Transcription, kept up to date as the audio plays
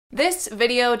This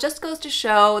video just goes to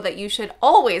show that you should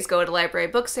always go to library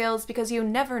book sales because you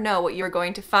never know what you're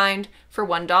going to find for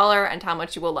 $1 and how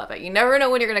much you will love it. You never know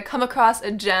when you're going to come across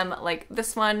a gem like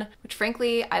this one, which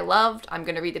frankly I loved. I'm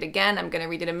going to read it again. I'm going to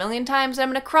read it a million times and I'm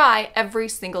going to cry every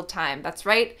single time. That's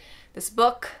right. This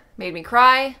book made me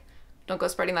cry. Don't go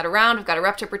spreading that around. I've got a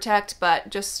rep to protect,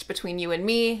 but just between you and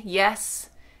me,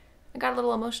 yes, I got a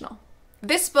little emotional.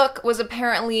 This book was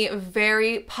apparently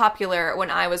very popular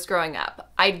when I was growing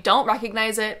up. I don't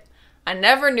recognize it. I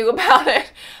never knew about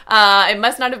it. It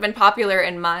must not have been popular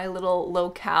in my little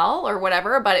locale or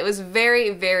whatever, but it was very,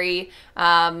 very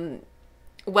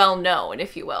well known,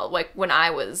 if you will, like when I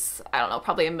was, I don't know,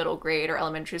 probably a middle grade or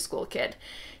elementary school kid.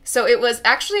 So it was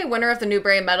actually a winner of the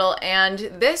Newberry Medal, and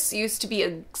this used to be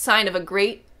a sign of a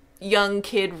great young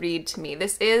kid read to me.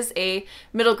 This is a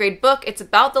middle grade book. It's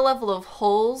about the level of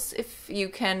Holes. If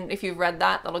you've read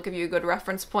that, that'll give you a good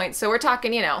reference point. So we're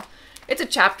talking, you know, it's a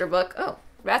chapter book. Oh,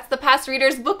 that's the past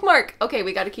reader's bookmark. Okay,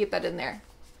 we got to keep that in there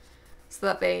so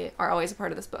that they are always a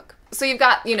part of this book. So you've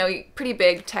got, you know, pretty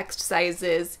big text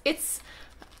sizes. It's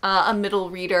a middle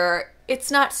reader.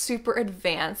 It's not super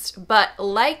advanced, but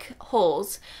like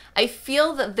Holes, I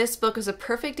feel that this book is a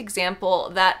perfect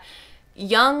example that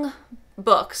young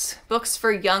books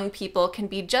for young people can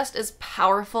be just as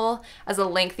powerful as a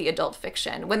lengthy adult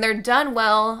fiction. When they're done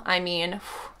well, I mean,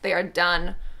 they are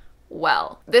done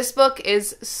well. This book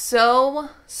is so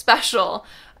special.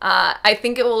 I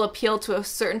think it will appeal to a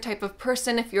certain type of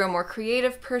person. If you're a more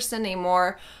creative person, a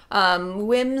more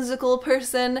whimsical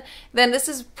person, then this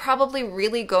is probably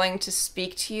really going to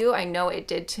speak to you. I know it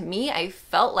did to me. I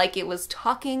felt like it was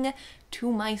talking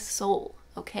to my soul.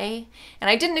 Okay? And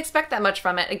I didn't expect that much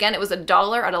from it. Again, it was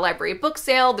 $1 at a library book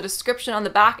sale. The description on the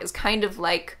back is kind of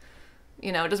like,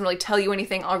 you know, it doesn't really tell you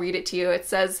anything. I'll read it to you. It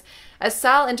says, as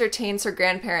Sal entertains her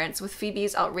grandparents with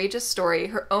Phoebe's outrageous story,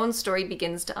 her own story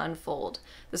begins to unfold.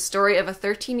 The story of a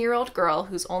 13-year-old girl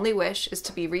whose only wish is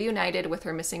to be reunited with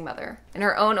her missing mother. In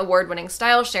her own award-winning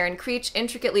style, Sharon Creech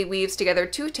intricately weaves together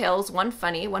two tales, one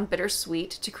funny, one bittersweet,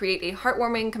 to create a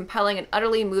heartwarming, compelling, and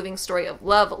utterly moving story of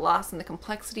love, loss, and the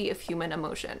complexity of human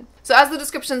emotion. So as the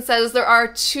description says, there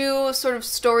are two sort of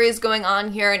stories going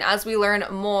on here, and as we learn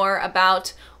more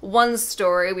about one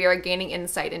story, we are gaining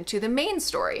insight into the main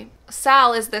story.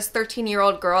 Sal is this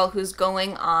 13-year-old girl who's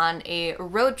going on a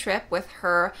road trip with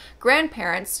her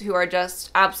grandparents, who are just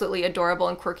absolutely adorable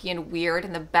and quirky and weird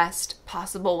in the best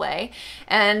possible way.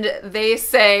 And they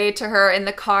say to her in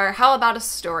the car, how about a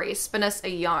story? Spin us a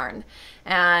yarn.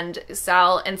 And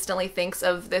Sal instantly thinks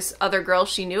of this other girl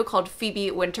she knew called Phoebe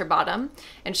Winterbottom.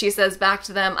 And she says back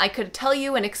to them, I could tell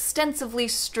you an extensively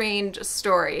strange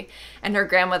story. And her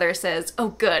grandmother says, oh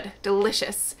good,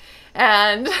 delicious.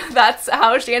 And that's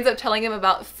how she ends up telling him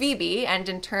about Phoebe, and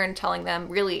in turn telling them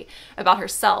really about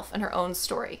herself and her own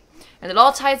story. And it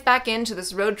all ties back into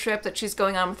this road trip that she's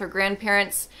going on with her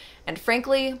grandparents. And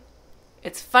frankly,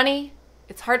 it's funny,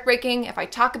 it's heartbreaking. If I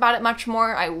talk about it much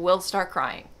more, I will start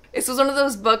crying. This was one of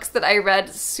those books that I read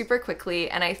super quickly,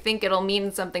 and I think it'll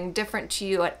mean something different to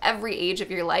you at every age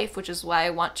of your life, which is why I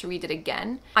want to read it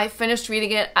again. I finished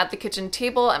reading it at the kitchen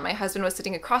table, and my husband was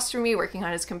sitting across from me working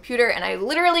on his computer, and I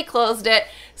literally closed it,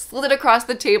 slid it across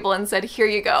the table, and said, here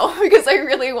you go, because I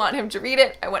really want him to read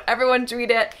it. I want everyone to read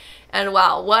it, and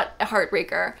wow, what a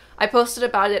heartbreaker. I posted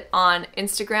about it on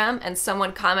Instagram, and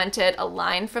someone commented a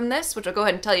line from this, which I'll go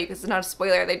ahead and tell you because it's not a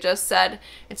spoiler. They just said,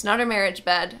 it's not a marriage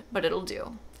bed, but it'll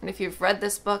do. And if you've read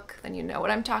this book, then you know what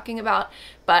I'm talking about.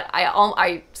 But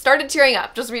I started tearing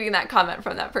up just reading that comment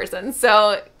from that person.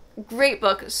 So great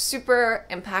book, super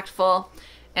impactful.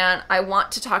 And I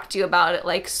want to talk to you about it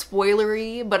like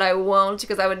spoilery, but I won't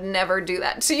because I would never do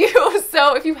that to you.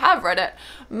 So if you have read it,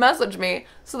 message me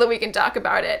so that we can talk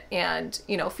about it and,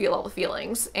 you know, feel all the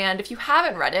feelings. And if you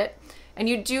haven't read it and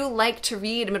you do like to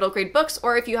read middle grade books,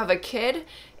 or if you have a kid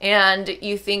and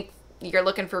you think you're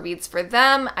looking for reads for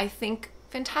them, I think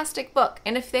fantastic book.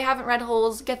 And if they haven't read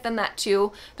Holes, get them that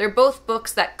too. They're both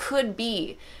books that could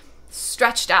be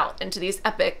stretched out into these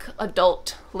epic,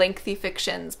 adult, lengthy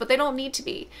fictions, but they don't need to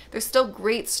be. They're still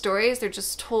great stories. They're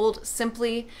just told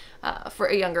simply for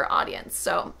a younger audience.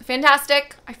 So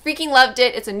fantastic. I freaking loved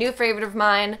it. It's a new favorite of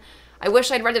mine. I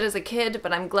wish I'd read it as a kid,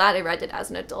 but I'm glad I read it as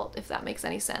an adult, if that makes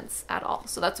any sense at all.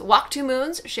 So that's Walk Two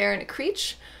Moons, Sharon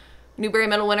Creech, Newberry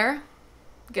Medal winner.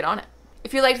 Get on it.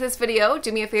 If you liked this video,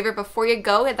 do me a favor before you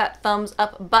go, hit that thumbs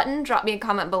up button, drop me a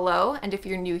comment below, and if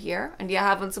you're new here and you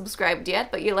haven't subscribed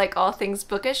yet, but you like all things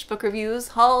bookish, book reviews,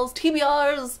 hauls,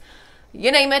 TBRs,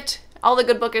 you name it, all the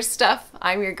good bookish stuff,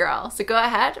 I'm your girl. So go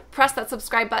ahead, press that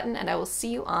subscribe button, and I will see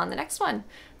you on the next one.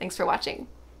 Thanks for watching.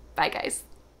 Bye, guys.